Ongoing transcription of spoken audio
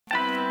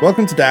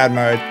Welcome to Dad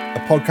Mode,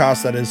 a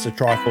podcast that is the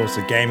triforce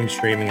of gaming,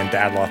 streaming, and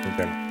dad life in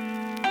general.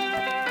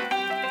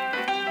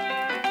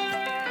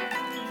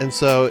 And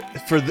so,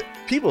 for the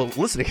people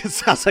listening, it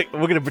sounds like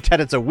we're going to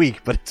pretend it's a week,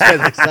 but it's been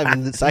like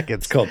 7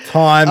 seconds. It's called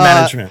time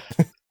management.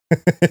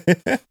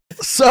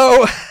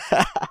 So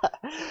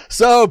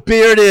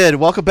Bearded,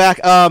 welcome back.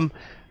 How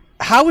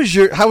was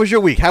your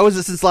week? How was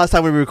it since last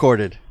time we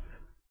recorded?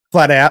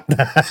 Flat out.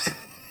 But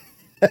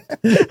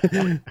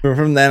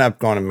from then, I've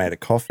gone and made a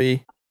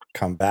coffee.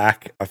 Come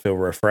back, I feel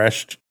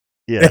refreshed.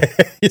 Yeah,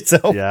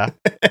 Yourself? Yeah.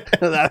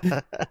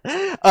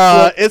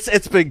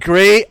 It's been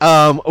great.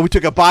 We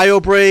took a bio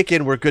break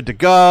and we're good to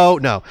go.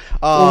 No,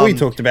 well, we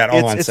talked about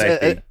online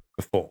safety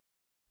before.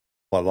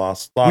 Like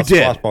last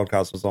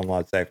podcast was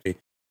online safety,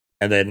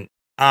 and then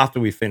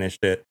after we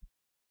finished it,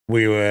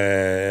 we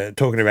were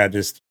talking about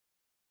just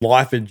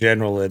life in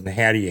general and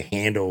how do you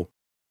handle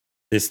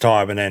this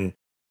time. And then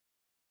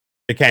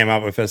it came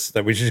up with us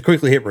that we should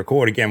quickly hit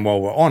record again while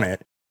we're on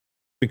it,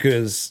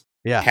 because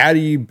how do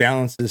you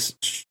balance this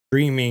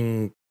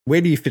streaming?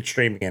 Where do you fit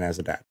streaming in as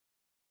a dad?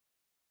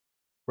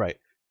 Right.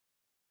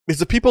 Because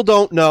the people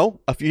don't know,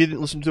 if you didn't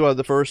listen to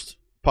the first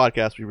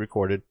podcast we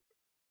recorded,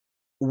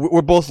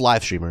 we're both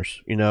live streamers,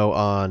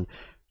 on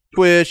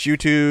Twitch,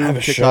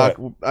 YouTube, TikTok.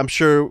 I'm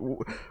sure.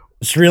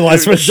 Just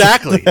realized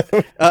exactly.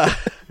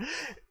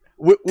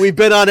 We've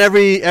been on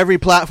every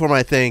platform,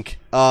 I think.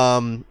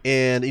 And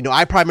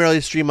I primarily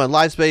stream on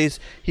LiveSpace.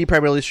 He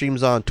primarily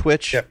streams on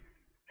Twitch. Yep.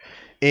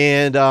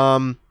 And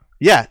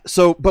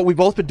so but we've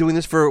both been doing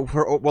this for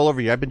well over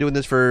a year. I've been doing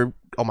this for,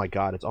 oh my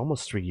god, it's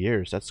almost 3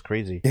 years. That's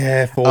crazy.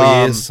 Yeah, 4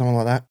 years, something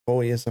like that.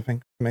 4 years, I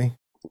think, for me.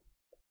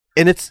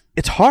 And it's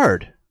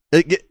hard.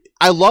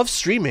 I love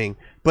streaming,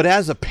 but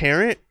as a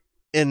parent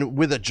and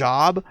with a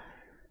job,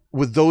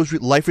 with those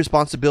life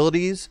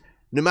responsibilities,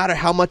 no matter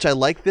how much I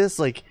like this,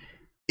 like,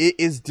 it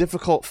is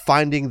difficult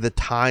finding the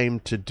time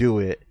to do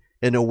it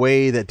in a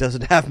way that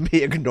doesn't have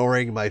me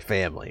ignoring my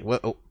family.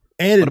 What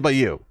about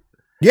you?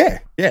 Yeah.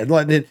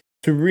 Like,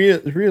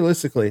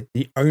 realistically,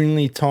 the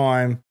only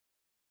time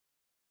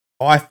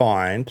I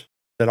find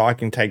that I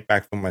can take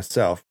back for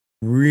myself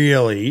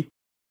really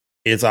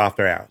is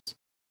after hours.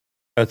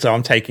 And so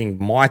I'm taking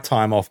my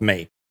time off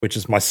me, which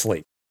is my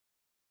sleep.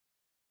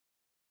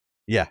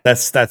 Yeah.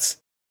 That's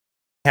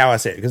how I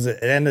see it. Because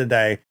at the end of the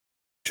day,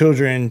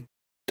 children,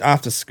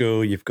 after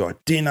school, you've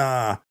got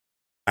dinner,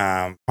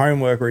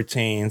 homework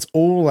routines,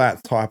 all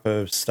that type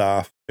of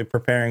stuff. You're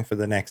preparing for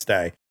the next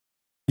day.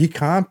 You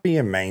can't be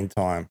a main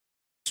time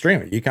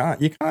streamer. You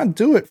can't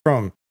do it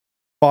from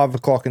 5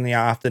 o'clock in the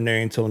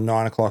afternoon till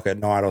 9 o'clock at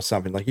night or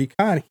something. Like, you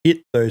can't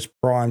hit those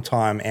prime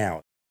time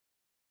hours.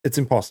 It's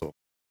impossible.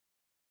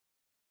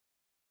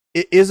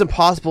 It is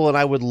impossible, and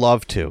I would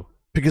love to,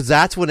 because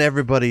that's when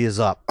everybody is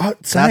up. Oh,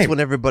 that's when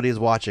everybody is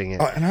watching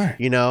it. Oh, I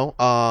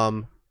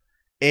know.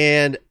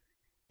 And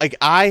like,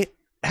 I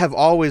have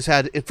always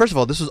had. First of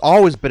all, this has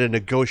always been a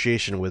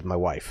negotiation with my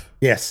wife.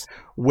 Yes.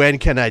 When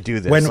can I do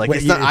this?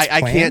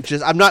 I can't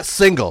just. I'm not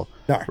single.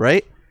 No.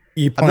 Right.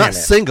 I'm not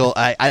single.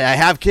 I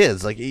have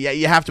kids. Like,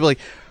 you have to be like,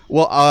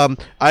 well,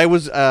 I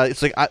was.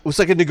 It's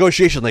like a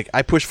negotiation. Like,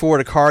 I push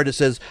forward a card that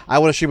says I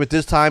want to stream at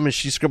this time, and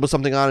she scribbles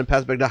something on and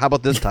passes back down. How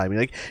about this time?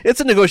 Like,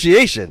 it's a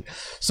negotiation.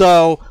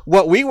 So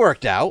what we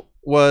worked out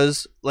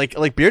was like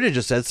Bearded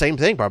just said, same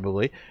thing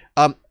probably.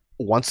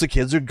 Once the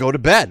kids go to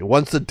bed,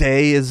 once the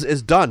day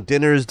is done,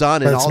 dinner is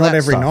done, and all that stuff.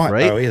 It's not every night,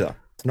 right? though, either.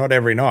 It's not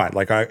every night.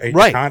 Like, I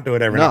can't do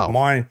it every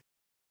night.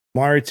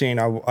 My routine,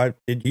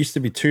 it used to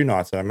be 2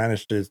 nights, and I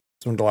managed to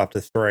dwindle up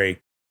to 3,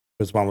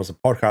 because one was a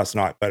podcast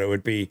night, but it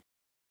would be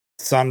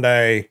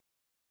Sunday,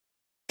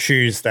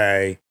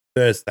 Tuesday,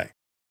 Thursday.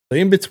 So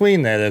in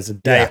between there's a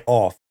day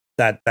off.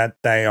 That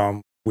day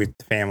I'm with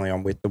the family,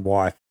 I'm with the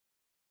wife,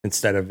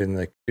 instead of in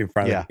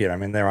front of the kid. I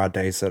mean, there are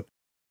days that,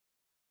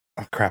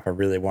 oh crap, I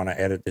really want to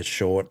edit this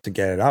short to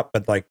get it up,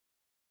 but like,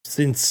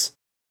 since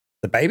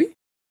the baby,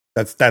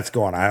 that's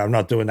gone. I'm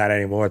not doing that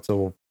anymore. It's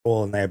all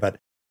in there. But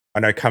I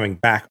know coming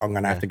back, I'm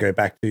going to have to go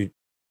back to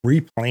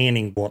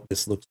replanning what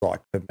this looks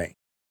like for me.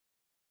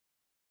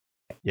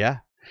 Yeah.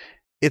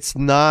 It's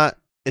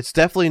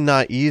definitely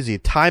not easy.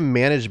 Time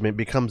management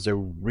becomes a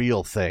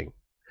real thing.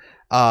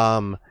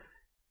 And,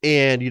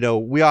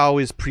 we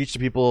always preach to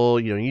people,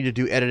 you need to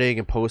do editing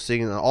and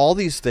posting and all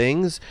these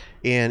things.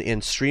 And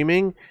in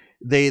streaming,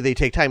 they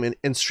take time.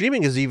 And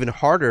streaming is even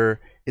harder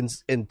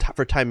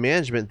for time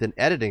management than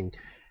editing.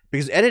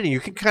 Because editing, you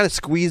can kind of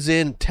squeeze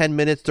in 10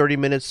 minutes, 30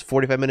 minutes,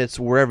 45 minutes,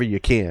 wherever you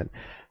can.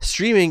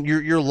 Streaming,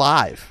 you're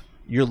live.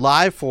 You're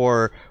live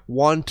for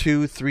 1,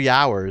 2, 3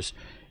 hours,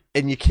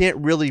 and you can't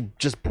really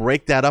just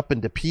break that up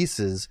into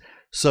pieces.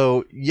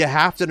 So you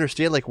have to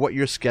understand like what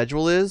your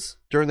schedule is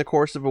during the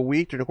course of a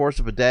week, during the course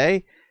of a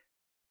day,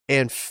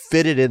 and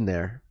fit it in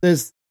there.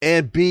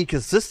 And be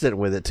consistent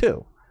with it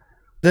too.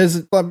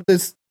 There's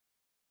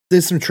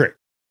some trick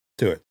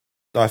to it.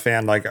 I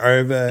found, like,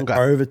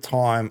 over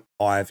time,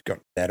 I've got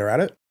better at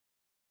it,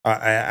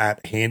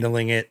 at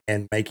handling it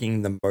and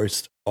making the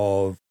most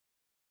of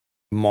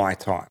my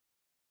time.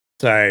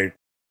 So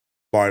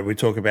like we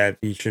talk about,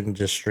 you shouldn't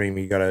just stream.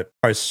 You got to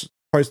post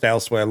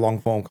elsewhere,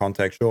 long form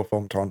content, short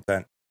form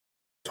content,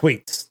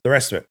 tweets, the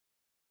rest of it.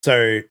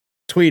 So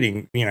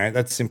tweeting,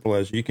 that's simple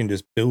as you can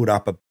just build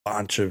up a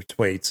bunch of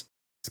tweets,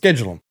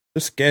 schedule them.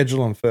 Just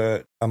schedule them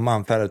for a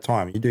month at a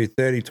time. You do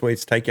 30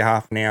 tweets, take you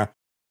half an hour,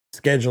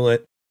 schedule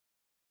it.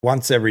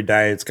 Once every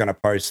day, it's going to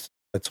post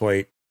a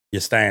tweet.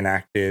 You're staying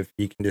active.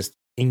 You can just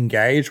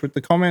engage with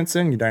the comments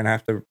in. You don't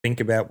have to think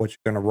about what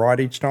you're going to write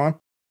each time.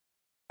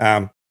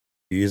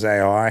 Use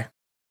AI.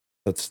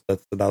 That's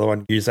another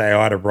one. Use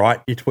AI to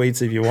write your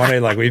tweets if you want to.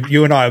 Like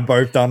you and I have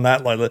both done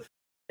that. Like the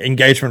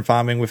engagement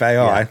farming with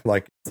AI,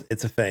 like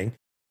it's a thing.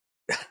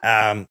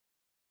 And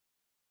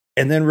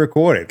then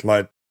record it.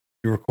 Like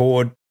you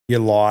record your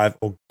live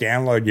or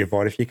download your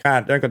VOD. If you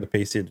don't got the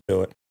PC to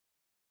do it,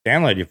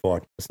 download your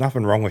VOD. There's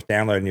nothing wrong with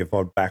downloading your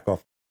VOD back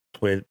off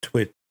Twitch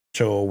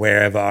or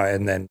wherever,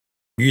 and then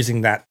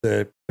using that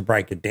to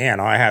break it down.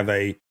 I have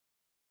a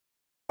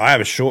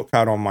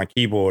shortcut on my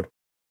keyboard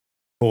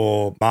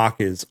for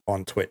markers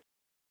on Twitch.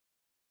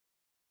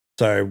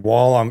 So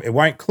while it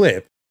won't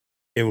clip,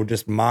 it will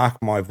just mark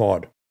my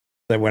VOD.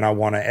 So when I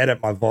want to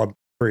edit my VOD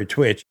through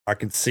Twitch, I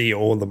can see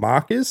all the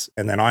markers,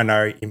 and then I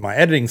know in my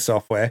editing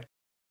software,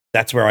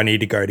 that's where I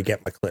need to go to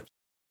get my clips.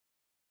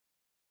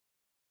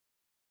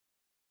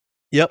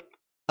 Yep.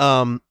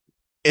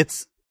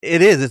 It's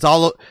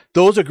all,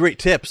 those are great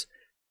tips.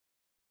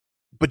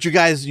 But you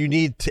guys, you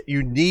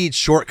need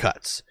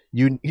shortcuts.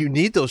 You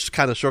need those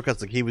kind of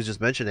shortcuts like he was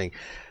just mentioning,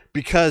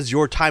 because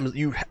your time, I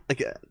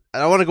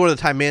don't want to go to the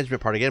time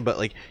management part again, but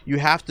like you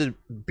have to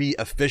be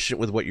efficient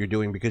with what you're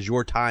doing because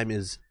your time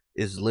is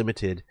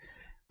limited.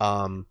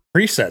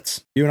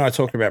 Presets. You and I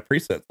talked about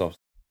presets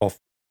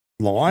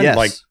offline. Yes.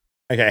 Like,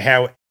 okay,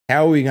 how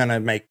are we going to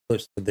make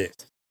clips for this?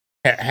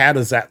 How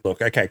does that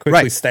look? Okay,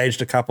 quickly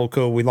staged a couple.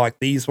 Cool. We like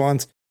these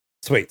ones.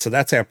 Sweet. So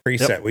that's our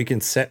preset. Yep. We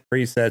can set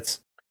presets.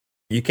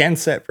 You can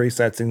set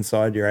presets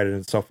inside your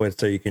editing software,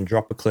 so you can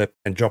drop a clip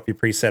and drop your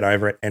preset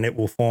over it, and it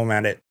will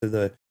format it to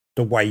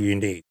the way you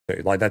need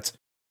to. Like that's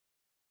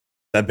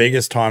the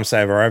biggest time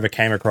saver I ever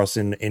came across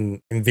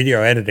in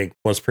video editing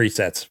was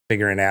presets.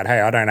 Figuring out,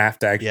 hey, I don't have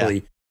to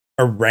actually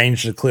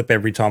arrange the clip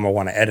every time I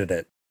want to edit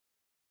it.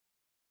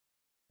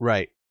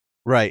 Right.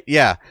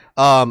 Yeah.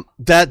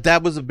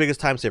 That was the biggest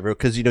time saver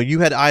because you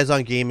had Eyes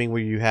on Gaming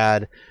where you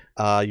had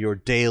your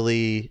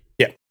daily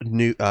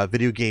new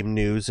video game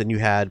news, and you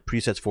had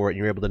presets for it, and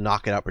you were able to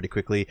knock it out pretty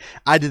quickly.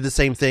 I did the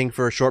same thing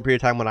for a short period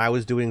of time when I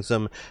was doing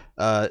some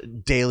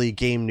daily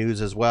game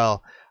news as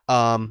well.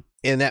 And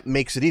that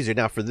makes it easier.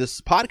 Now for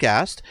this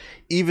podcast,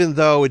 even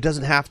though it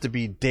doesn't have to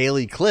be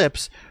daily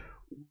clips,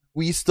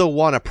 we still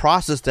want a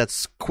process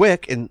that's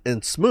quick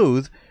and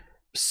smooth,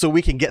 so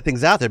we can get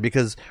things out there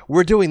because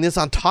we're doing this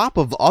on top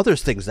of other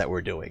things that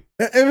we're doing.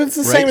 It's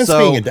the same as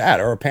being a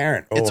dad or a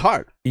parent. Or, it's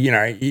hard.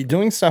 You're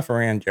doing stuff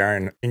around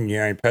in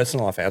your own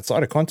personal life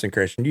outside of content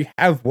creation. You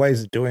have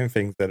ways of doing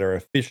things that are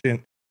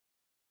efficient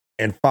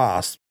and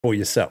fast for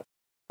yourself.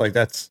 Like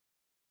that's...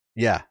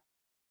 Yeah.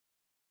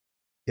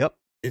 Yep.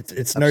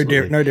 It's no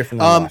different than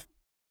life.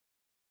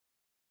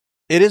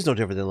 It is no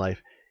different than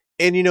life.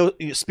 And,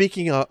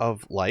 speaking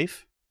of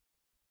life...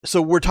 So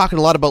we're talking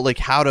a lot about like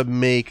how to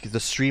make the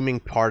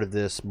streaming part of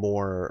this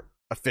more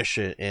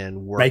efficient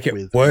and make it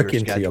work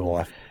into your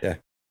life. Yeah,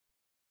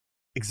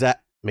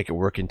 make it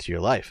work into your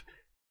life.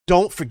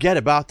 Don't forget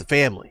about the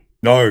family.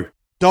 No,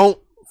 don't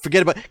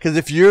forget about, because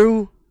if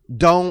you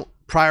don't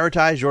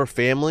prioritize your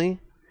family,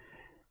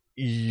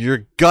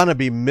 you're gonna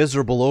be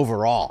miserable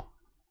overall.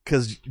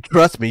 Because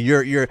trust me,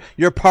 your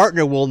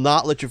partner will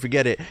not let you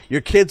forget it.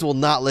 Your kids will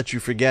not let you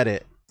forget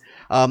it.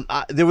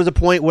 There was a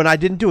point when I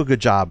didn't do a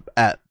good job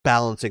at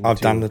balancing. I've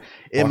done it.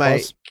 And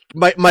my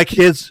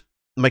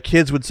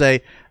kids would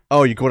say,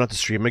 "Oh, you going out to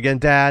stream again,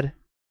 Dad?"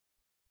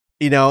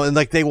 And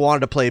like they wanted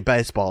to play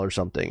baseball or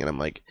something, and I'm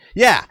like,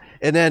 "Yeah."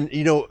 And then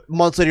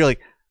months later, you're like,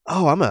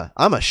 "Oh, I'm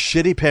a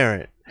shitty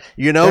parent,"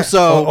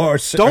 So or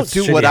don't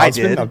do what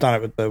husband. I did. I've done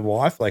it with the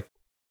wife. Like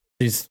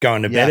she's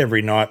going to bed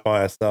every night by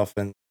herself,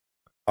 and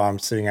I'm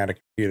sitting at a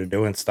computer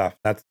doing stuff.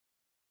 That's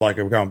like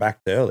we're going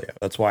back to earlier.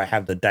 That's why I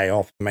have the day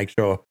off to make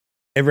sure.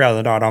 Every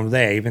other night I'm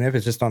there, even if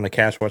it's just on the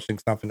couch watching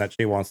something that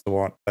she wants to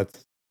watch.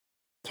 That's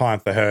time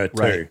for her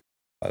too.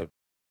 Right.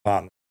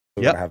 Partner,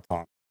 so have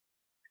time.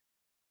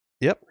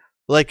 Yep.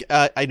 Like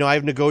I know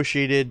I've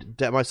negotiated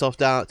myself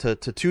down to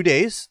 2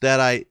 days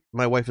that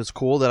my wife is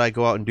cool that I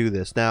go out and do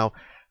this. Now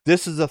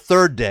this is the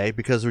third day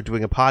because we're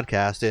doing a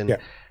podcast, and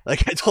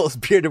like I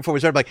told Beard before we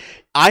started, like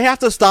I have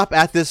to stop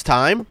at this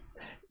time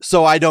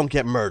so I don't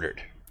get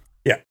murdered.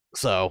 Yeah.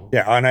 So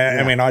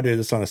I mean I do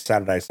this on a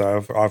Saturday,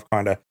 so I've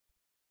kind of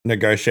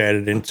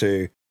negotiated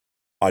into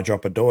I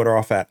drop a daughter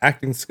off at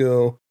acting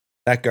school.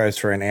 That goes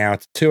for an hour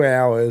to 2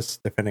 hours,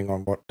 depending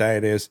on what day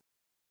it is.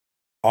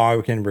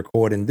 I can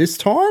record in this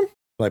time.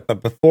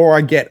 But before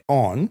I get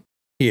on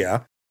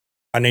here,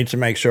 I need to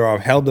make sure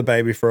I've held the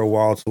baby for a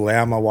while to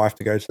allow my wife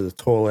to go to the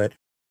toilet,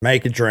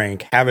 make a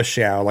drink, have a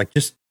shower, like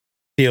just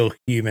feel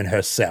human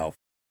herself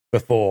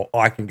before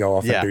I can go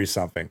off and do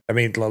something. I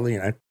mean,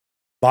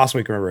 last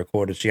week when we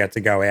recorded, she had to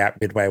go out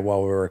midway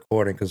while we were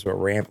recording because we were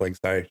rambling.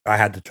 So I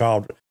had a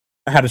child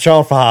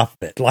for half of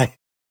it. Like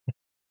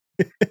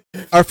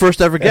our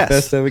first ever guest.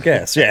 First ever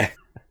guest, yeah.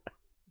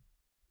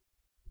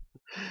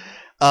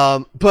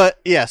 But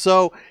yeah,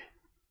 so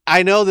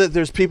I know that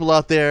there's people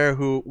out there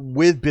who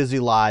with busy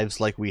lives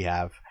like we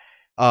have,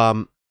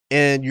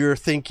 and you're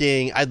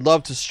thinking, I'd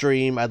love to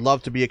stream, I'd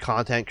love to be a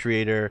content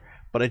creator,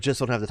 but I just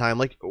don't have the time.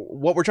 Like,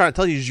 what we're trying to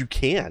tell you is you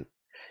can.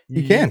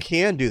 You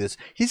can do this.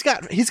 He's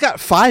got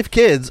 5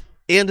 kids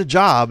and a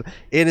job,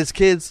 and his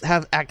kids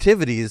have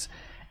activities,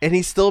 and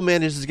he still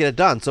manages to get it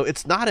done. So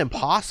it's not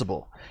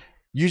impossible.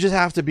 You just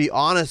have to be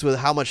honest with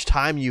how much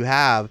time you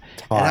have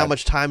and how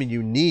much time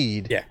you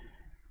need. Yeah.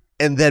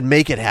 And then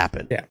make it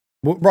happen. Yeah.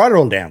 Write it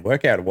all down.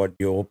 Work out what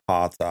your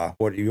parts are,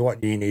 what you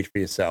need for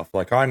yourself.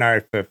 Like, I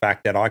know for a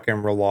fact that I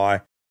can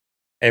rely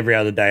every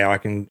other day. I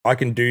can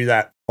do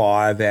that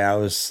 5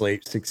 hours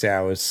sleep, 6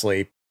 hours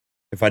sleep.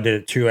 If I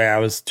did it 2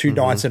 hours, 2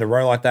 nights in a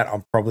row like that,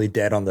 I'm probably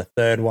dead on the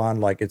third one.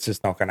 Like, it's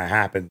just not going to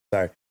happen.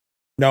 So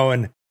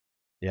knowing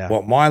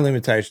what my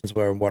limitations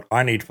were and what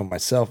I need for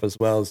myself as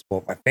well as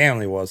what my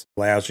family was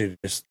allows you to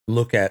just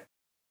look at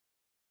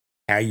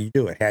how you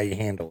do it, how you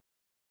handle it.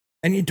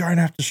 And you don't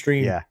have to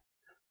stream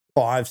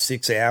 5,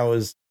 6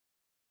 hours,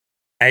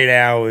 8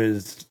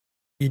 hours.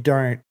 You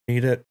don't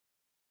need it.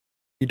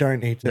 You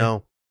don't need to.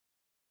 No.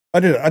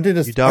 I did a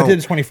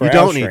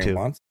 24-hour stream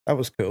once. That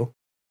was cool.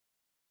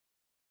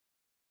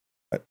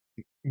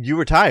 You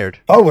were tired.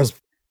 I was.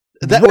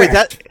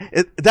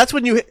 That's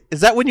when you.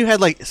 Is that when you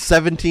had like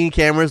 17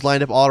 cameras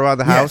lined up all around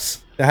the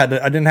house? Yes.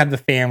 I didn't have the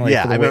family.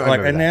 Yeah, I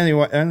remember and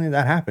only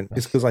that happened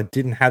is because I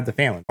didn't have the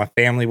family. My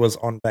family was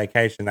on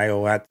vacation. They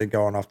all had to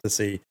go on off to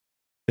see.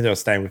 I was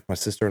staying with my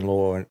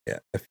sister-in-law in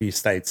a few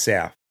states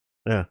south.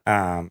 Yeah.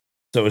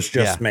 So it was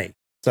just me.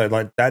 So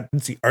like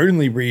that's the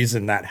only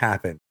reason that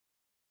happened.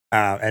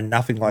 And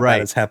nothing like that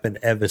has happened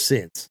ever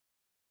since.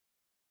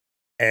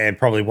 And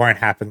probably won't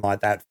happen like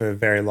that for a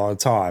very long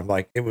time.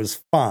 Like, it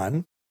was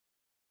fun.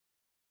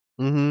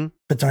 Mm-hmm.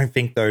 But don't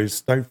think that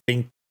is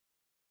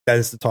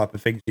the type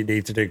of things you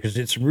need to do, because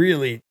it's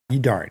really you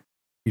don't.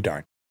 You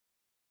don't.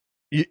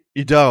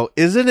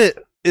 Isn't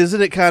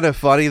it kind of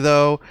funny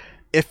though?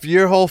 If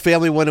your whole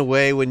family went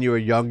away when you were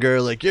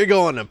younger, like you're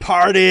going to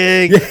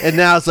partying, and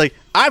now it's like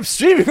I'm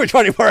streaming for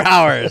 24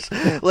 hours.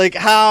 Like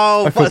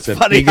it's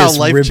funny how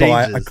life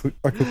changes. I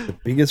cooked the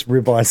biggest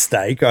ribeye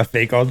steak I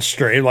think on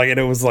stream, like, and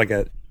it was like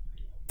it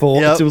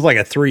was like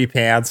a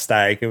 3-pound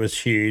steak. It was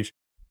huge.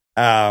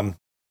 That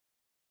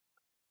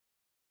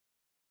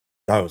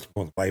was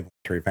more than way more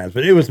 3 pounds,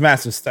 but it was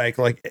massive steak.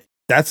 Like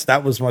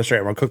that was my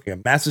stream. I'm cooking a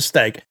massive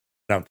steak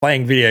and I'm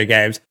playing video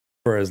games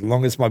for as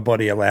long as my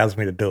body allows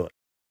me to do it.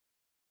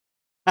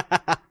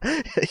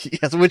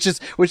 Yes, which is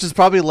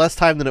probably less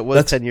time than it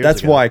was 10 years ago.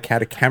 That's why I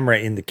had a camera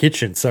in the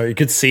kitchen, so you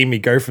could see me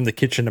go from the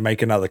kitchen to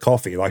make another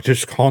coffee, like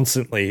just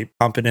constantly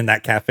pumping in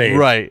that caffeine.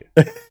 Right.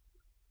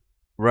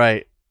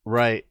 Don't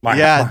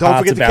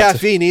forget the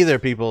caffeine either,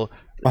 people.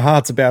 My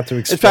heart's about to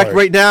explode. In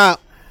fact,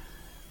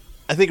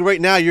 I think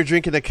right now you're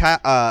drinking a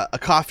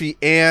coffee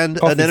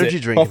and an energy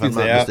drink, if I'm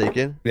not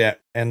mistaken. Yeah,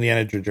 and the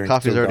energy drink.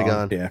 Coffee's already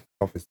gone. Yeah,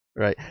 coffee's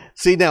right.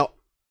 See, now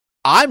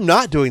I'm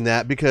not doing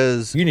that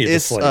because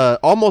it's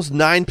almost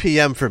 9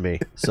 p.m. for me.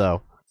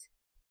 So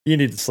you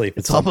need to sleep.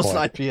 It's almost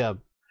 9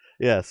 p.m.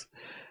 Yes,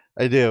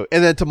 I do.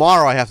 And then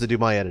tomorrow I have to do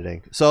my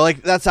editing. So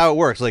like that's how it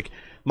works. Like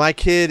my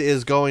kid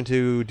is going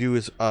to do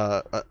his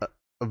a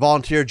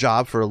volunteer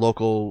job for a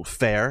local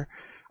fair.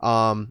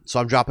 So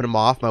I'm dropping him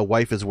off. My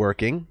wife is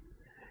working.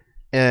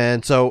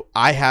 And so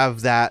I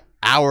have that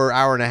hour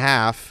and a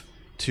half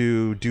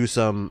to do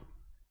some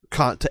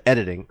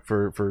editing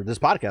for this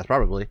podcast,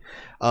 probably.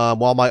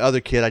 While my other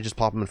kid, I just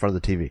pop him in front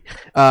of the TV.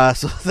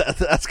 So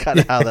that's kind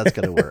of how that's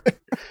going to work.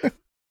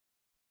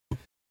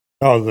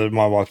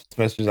 My wife's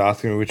message was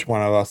asking me which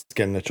one of us is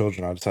getting the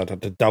children. I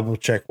decided to double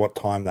check what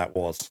time that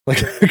was.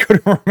 Like, I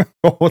couldn't remember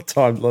what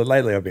time.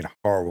 Lately, I've been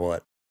horrible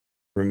at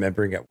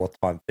remembering at what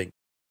time things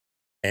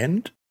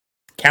end.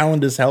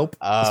 Calendars help.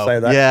 Say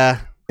that. Yeah.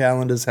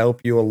 Calendars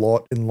help you a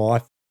lot in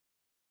life.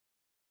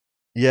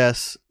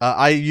 Yes.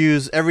 I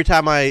use, every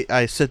time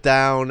I sit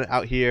down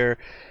out here,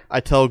 I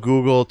tell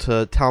Google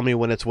to tell me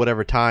when it's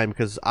whatever time,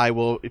 because I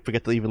will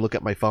forget to even look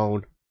at my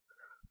phone.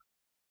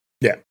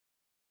 Yeah.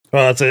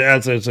 Well,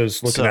 that's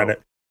just looking at it.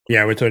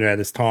 Yeah, we're talking about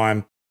this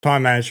time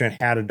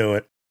management, how to do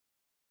it.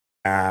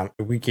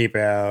 We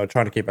trying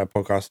to keep our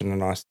podcast in a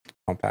nice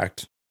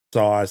compact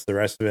size, the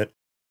rest of it.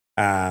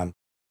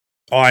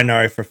 I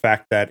know for a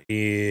fact that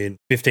in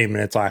 15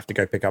 minutes I have to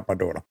go pick up my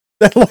daughter.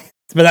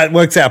 But that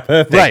works out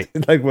perfect. Right.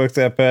 It works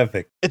out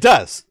perfect. It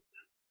does.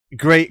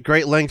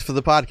 Great length for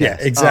the podcast. Yeah,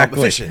 exactly.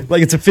 Efficient.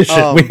 Like, it's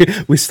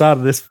efficient. We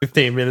started this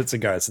 15 minutes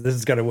ago, so this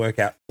is going to work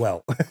out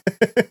well.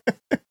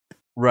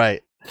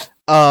 Right.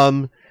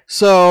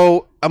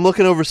 So I'm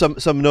looking over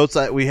some notes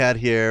that we had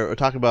here. We're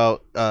talking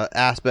about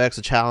aspects,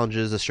 the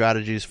challenges, the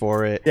strategies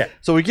for it. Yeah.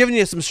 So we're giving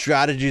you some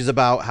strategies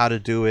about how to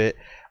do it.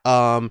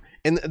 And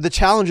the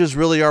challenges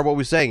really are what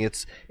we're saying.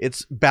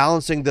 It's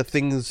balancing the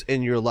things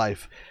in your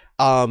life.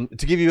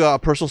 To give you a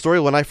personal story,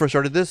 when I first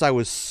started this, I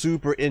was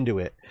super into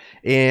it,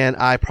 and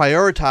I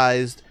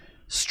prioritized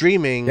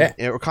streaming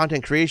or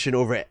content creation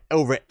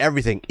over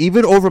everything,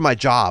 even over my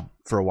job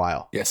for a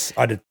while. Yes,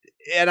 I did.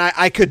 And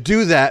I could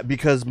do that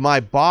because my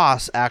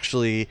boss,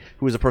 actually,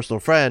 who was a personal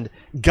friend,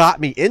 got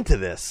me into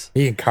this.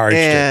 He encouraged it.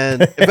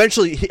 And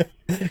eventually...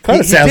 kind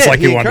of sounds like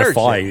he wanted to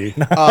fire you.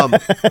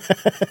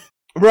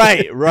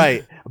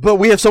 Right. But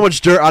we have so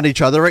much dirt on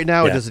each other right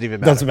now, it doesn't even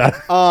matter. Doesn't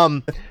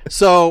matter.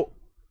 So,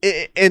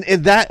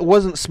 and that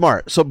wasn't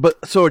smart.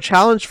 So a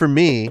challenge for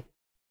me...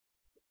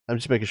 I'm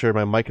just making sure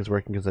my mic is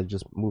working because I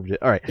just moved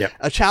it. All right. Yep.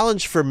 A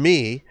challenge for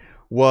me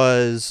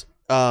was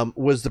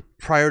the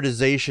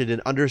prioritization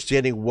and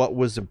understanding what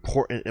was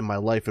important in my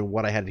life and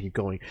what I had to keep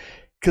going.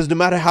 Because no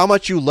matter how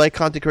much you like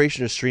content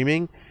creation or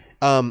streaming,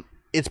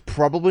 it's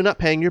probably not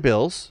paying your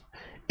bills,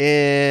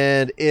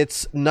 and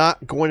it's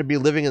not going to be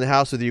living in the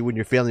house with you when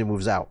your family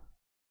moves out.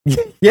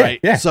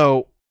 Yeah.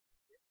 So,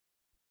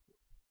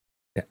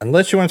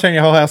 unless you want to turn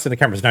your whole house into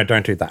cameras, no,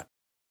 don't do that.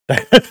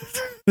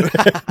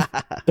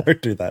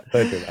 Don't do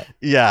that.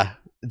 Yeah,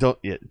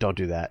 don't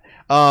do that.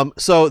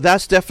 So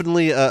that's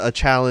definitely a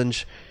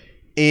challenge.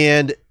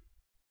 And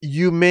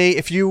you may,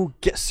 if you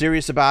get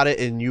serious about it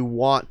and you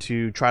want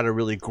to try to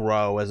really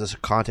grow as a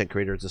content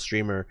creator, as a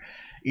streamer,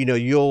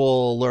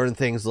 you'll learn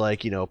things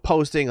like,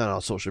 posting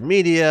on social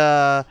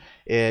media,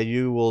 and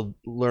you will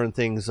learn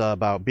things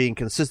about being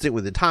consistent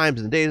with the times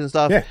and the days and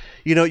stuff. Yeah.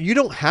 You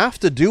don't have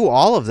to do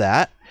all of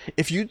that.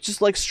 If you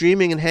just like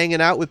streaming and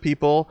hanging out with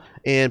people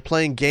and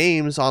playing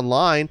games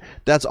online,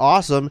 that's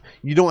awesome.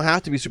 You don't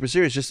have to be super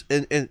serious. Just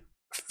and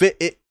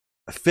fit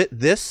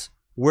this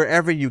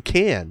wherever you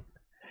can.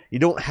 You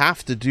don't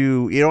have to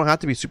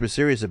be super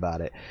serious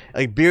about it.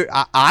 Like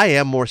I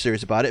am more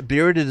serious about it.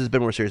 Bearded has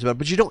been more serious about it,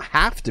 but you don't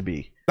have to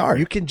be. Sorry.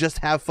 You can just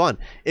have fun.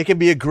 It can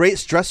be a great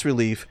stress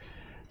relief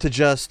to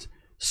just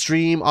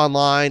stream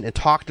online and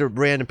talk to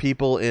random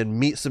people and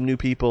meet some new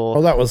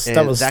people. Well,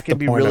 that can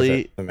be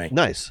really for me.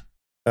 Nice.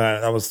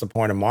 That was the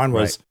point of mine.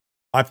 Was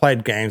I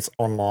played games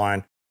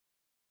online.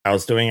 I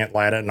was doing it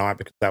late at night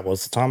because that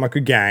was the time I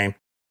could game.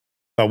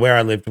 But where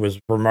I lived was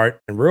remote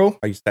and rural.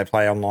 I used to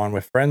play online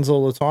with friends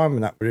all the time,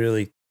 and that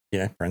really,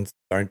 friends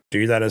don't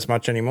do that as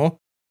much anymore.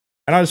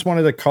 And I just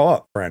wanted a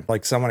co-op friend,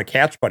 like someone, a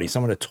couch buddy,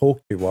 someone to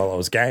talk to while I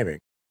was gaming.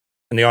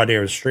 And the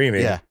idea of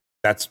streaming,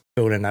 that's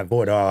filled in that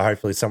void. Oh,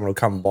 hopefully someone will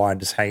come by and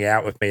just hang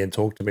out with me and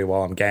talk to me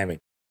while I'm gaming.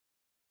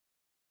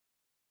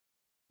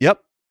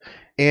 Yep.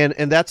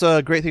 And that's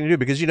a great thing to do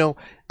because,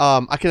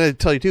 I can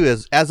tell you too,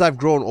 as I've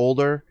grown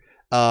older,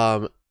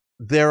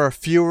 there are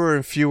fewer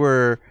and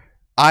fewer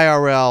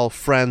IRL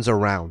friends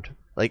around.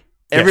 Like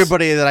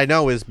everybody that I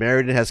know is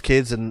married and has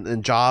kids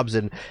and jobs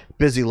and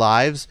busy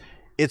lives.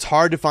 It's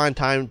hard to find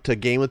time to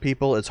game with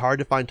people. It's hard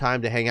to find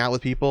time to hang out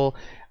with people.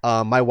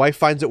 My wife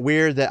finds it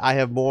weird that I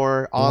have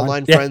more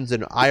online friends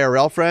than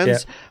IRL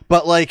friends. Yeah.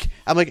 But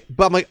I'm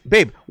like,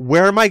 babe,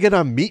 where am I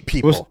gonna meet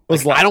people?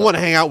 I don't want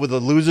to hang out with the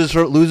losers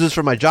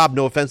from my job.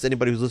 No offense to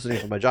anybody who's listening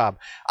from my job.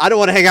 I don't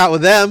want to hang out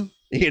with them.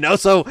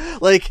 So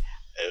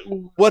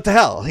what the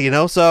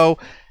hell? So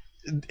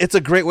it's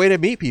a great way to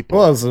meet people.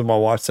 Well, as my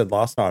wife said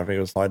last night, I think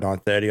it was like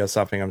 9:30 or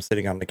something. I'm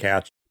sitting on the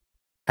couch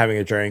having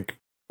a drink,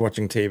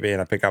 watching TV,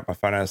 and I pick up my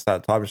phone and I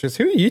start typing. She goes,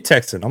 "Who are you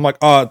texting?" I'm like,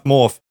 "Oh,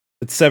 Morph.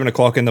 It's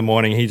 7:00 in the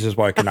morning. He's just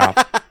woken up."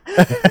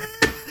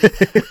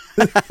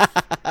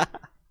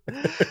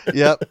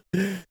 Yep.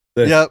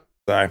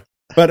 So,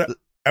 but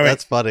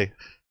that's funny.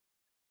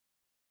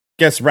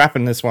 Guess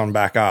wrapping this one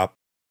back up,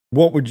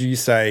 what would you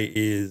say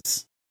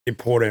is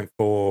important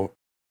for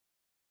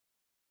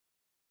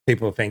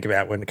people to think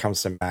about when it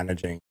comes to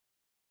managing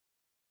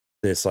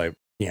this,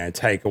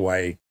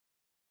 takeaway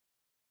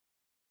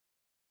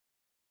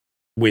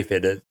with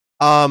it?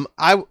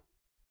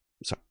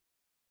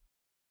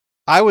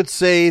 I would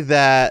say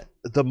that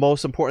the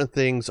most important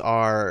things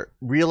are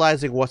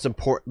realizing what's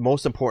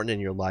most important in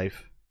your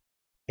life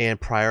and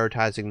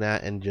prioritizing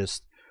that, and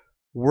just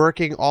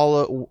working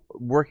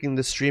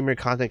the streamer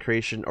content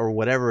creation or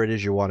whatever it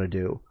is you want to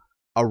do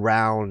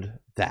around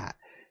that.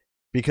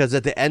 Because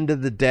at the end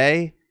of the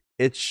day,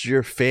 it's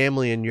your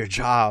family and your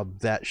job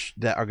that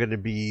are going to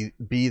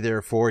be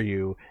there for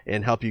you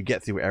and help you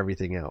get through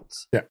everything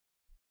else.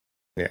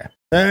 Yeah.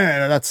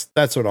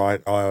 That's what I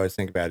always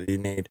think about it.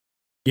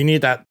 You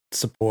need that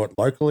support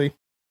locally,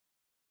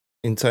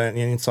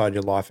 inside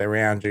your life,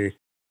 around you,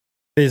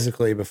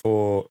 physically,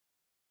 before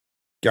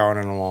going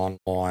on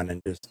online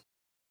and just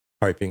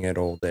hoping it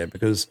all there,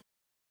 because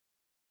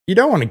you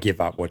don't want to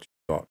give up what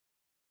you've got.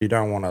 You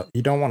don't want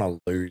to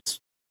lose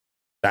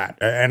that.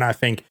 And I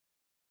think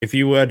if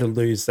you were to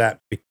lose that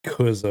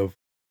because of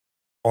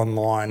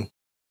online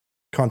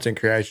content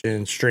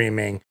creation,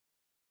 streaming,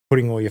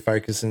 putting all your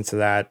focus into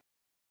that,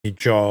 your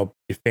job,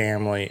 your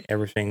family,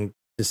 everything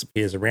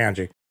disappears around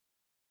you,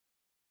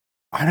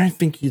 I don't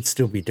think you'd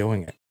still be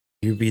doing it.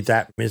 You'd be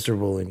that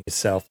miserable in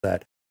yourself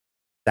that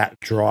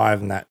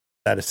drive and that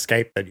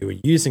escape that you were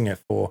using it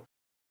for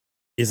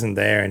isn't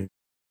there, and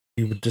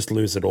you would just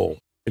lose it all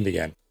in the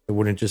end. It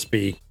wouldn't just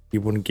be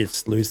you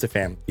wouldn't lose the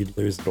family. You'd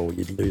lose it all.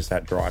 You'd lose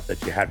that drive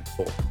that you had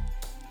before.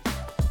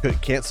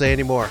 Can't say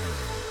anymore.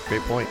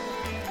 Great point.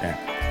 Yeah.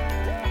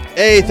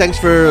 Hey, thanks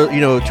for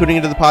tuning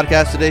into the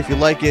podcast today. If you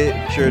like it,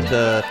 be sure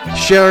to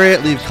share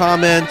it, leave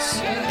comments,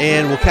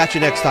 and we'll catch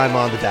you next time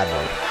on the Dad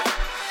Mode.